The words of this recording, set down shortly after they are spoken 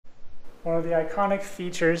One of the iconic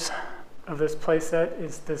features of this playset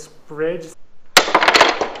is this bridge.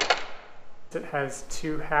 It has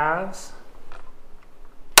two halves.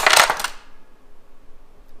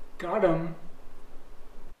 Got 'em!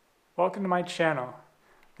 Welcome to my channel.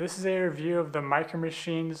 This is a review of the Micro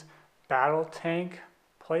Machines Battle Tank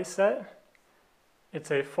playset.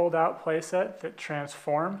 It's a fold-out playset that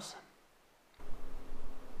transforms.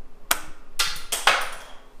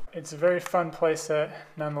 It's a very fun playset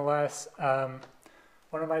nonetheless.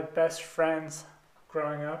 One of my best friends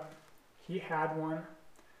growing up, he had one,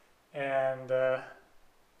 and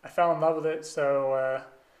I fell in love with it, so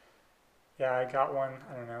yeah, I got one,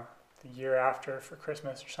 I don't know, the year after for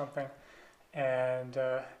Christmas or something. And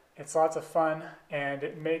it's lots of fun, and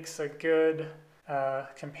it makes a good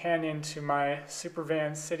companion to my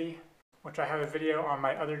Supervan City, which I have a video on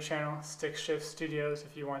my other channel, Stick Shift Studios,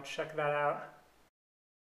 if you want to check that out.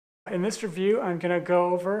 In this review, I'm going to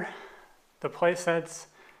go over the playset's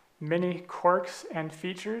many quirks and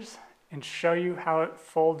features and show you how it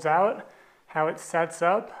folds out, how it sets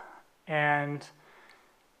up, and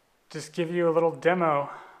just give you a little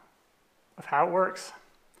demo of how it works.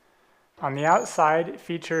 On the outside, it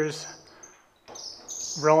features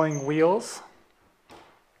rolling wheels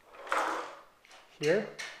here.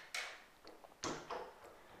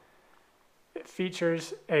 It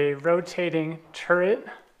features a rotating turret.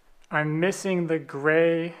 I'm missing the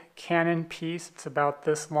gray cannon piece. It's about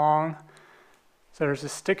this long. So there's a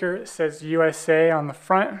sticker that says USA on the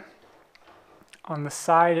front. On the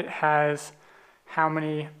side it has how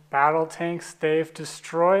many battle tanks they've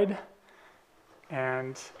destroyed,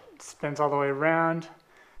 and it spins all the way around.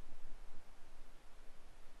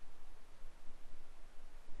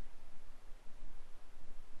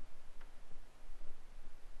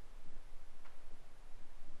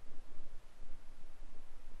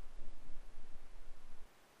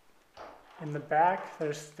 In the back,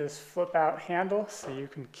 there's this flip out handle so you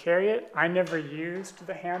can carry it. I never used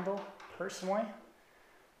the handle personally,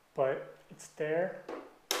 but it's there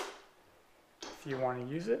if you want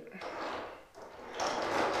to use it.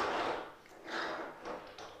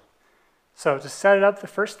 So to set it up, the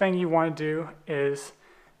first thing you want to do is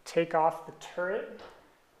take off the turret,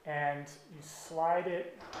 and you slide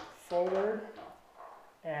it forward,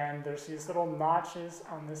 and there's these little notches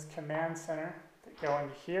on this command center that go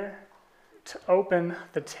into here. To open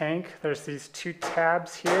the tank, there's these two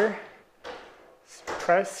tabs here. Just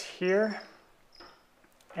press here,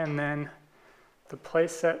 and then the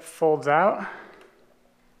playset folds out.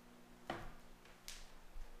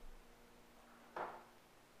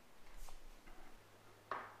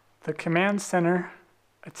 The command center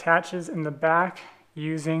attaches in the back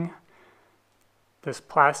using this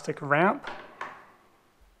plastic ramp.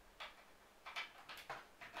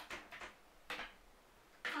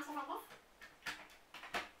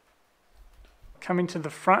 Coming to the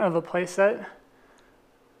front of the playset,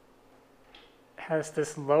 has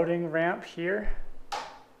this loading ramp here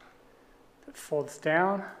that folds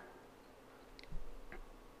down.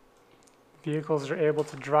 Vehicles are able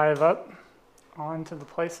to drive up onto the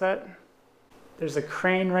playset. There's a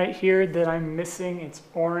crane right here that I'm missing. It's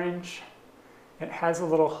orange. It has a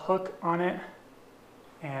little hook on it,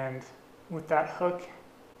 and with that hook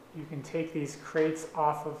you can take these crates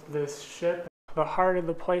off of this ship. The heart of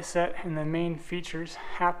the playset and the main features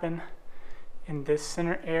happen in this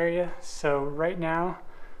center area. So right now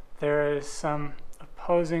there is some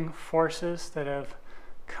opposing forces that have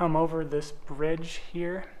come over this bridge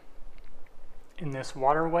here in this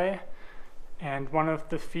waterway, and one of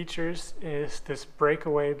the features is this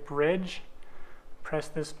breakaway bridge. Press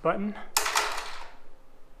this button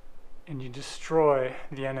and you destroy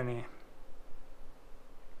the enemy.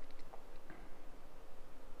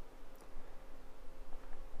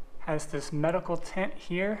 Has this medical tent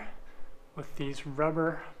here with these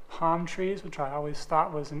rubber palm trees, which I always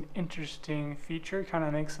thought was an interesting feature. Kind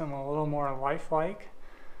of makes them a little more lifelike.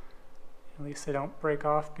 At least they don't break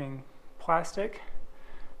off being plastic.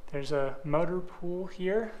 There's a motor pool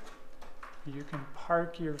here. You can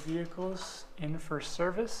park your vehicles in for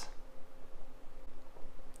service.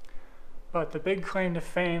 But the big claim to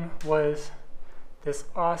fame was this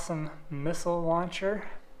awesome missile launcher.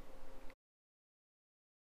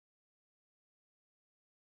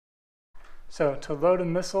 So to load a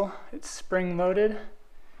missile, it's spring-loaded.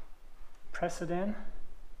 Press it in.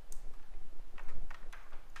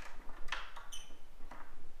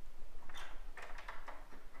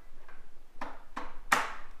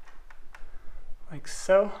 Like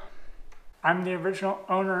so. I'm the original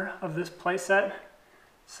owner of this playset,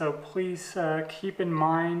 so please keep in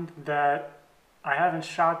mind that I haven't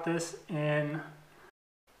shot this in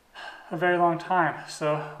a very long time.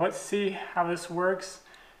 So let's see how this works.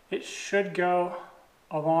 It should go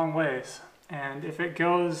a long ways. And if it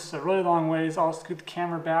goes a really long ways, I'll scoot the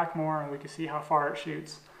camera back more and we can see how far it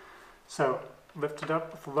shoots. So lift it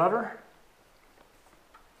up with the lever.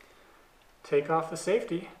 Take off the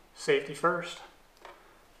safety. Safety first.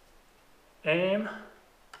 Aim.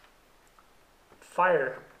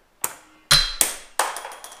 Fire.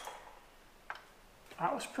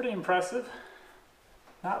 That was pretty impressive.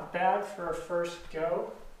 Not bad for a first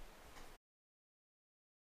go.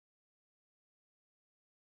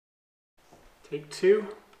 Take two.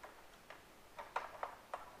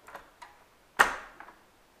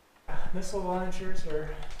 Missile launchers are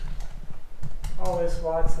always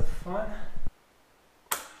lots of fun.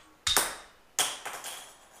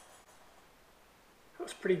 That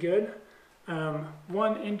was pretty good.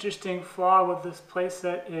 One interesting flaw with this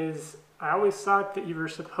playset is I always thought that you were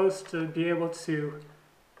supposed to be able to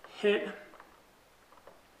hit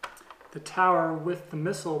the tower with the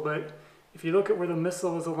missile, but if you look at where the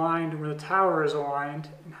missile is aligned and where the tower is aligned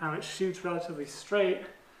and how it shoots relatively straight,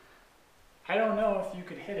 I don't know if you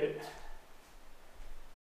could hit it.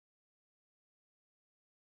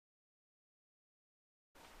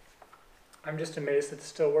 I'm just amazed that it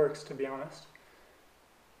still works, to be honest.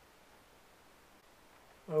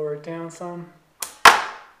 Lower it down some.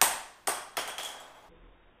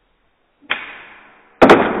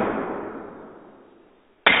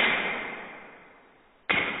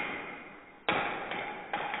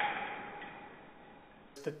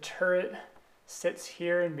 The turret sits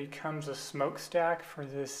here and becomes a smokestack for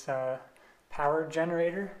this power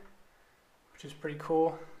generator, which is pretty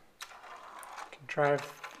cool. You can drive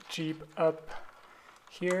the Jeep up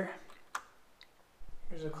here.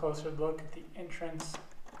 Here's a closer look at the entrance.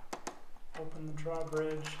 Open the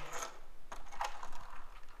drawbridge.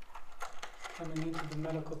 Coming into the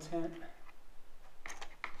medical tent.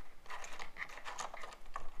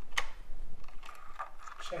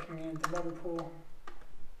 Checking in at the motor pool.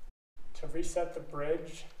 To reset the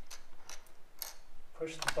bridge,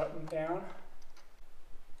 push the button down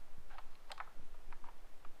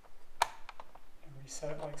and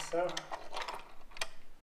reset it like so.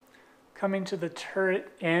 Coming to the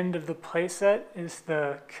turret end of the playset is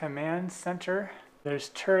the command center. There's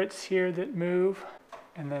turrets here that move,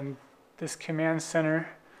 and then this command center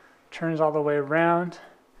turns all the way around,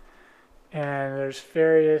 and there's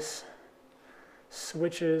various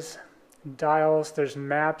switches, dials. There's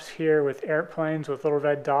maps here with airplanes with little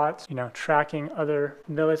red dots, tracking other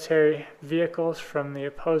military vehicles from the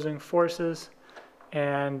opposing forces.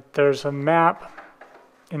 And there's a map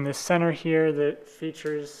in the center here that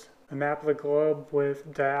features a map of the globe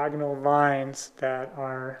with diagonal lines that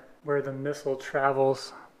are where the missile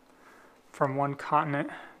travels from one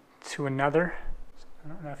continent to another. I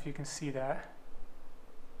don't know if you can see that.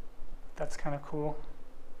 That's kind of cool.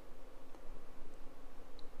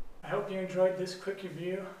 I hope you enjoyed this quick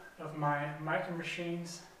review of my Micro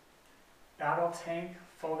Machines Battle Tank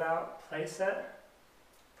fold-out playset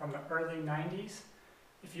from the early 90s.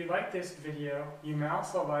 If you like this video, you may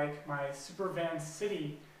also like my Supervan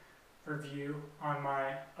City review on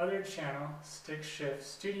my other channel, Stick Shift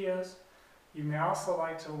Studios. You may also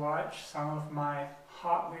like to watch some of my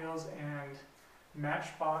Hot Wheels and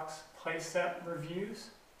Matchbox playset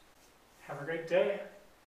reviews. Have a great day.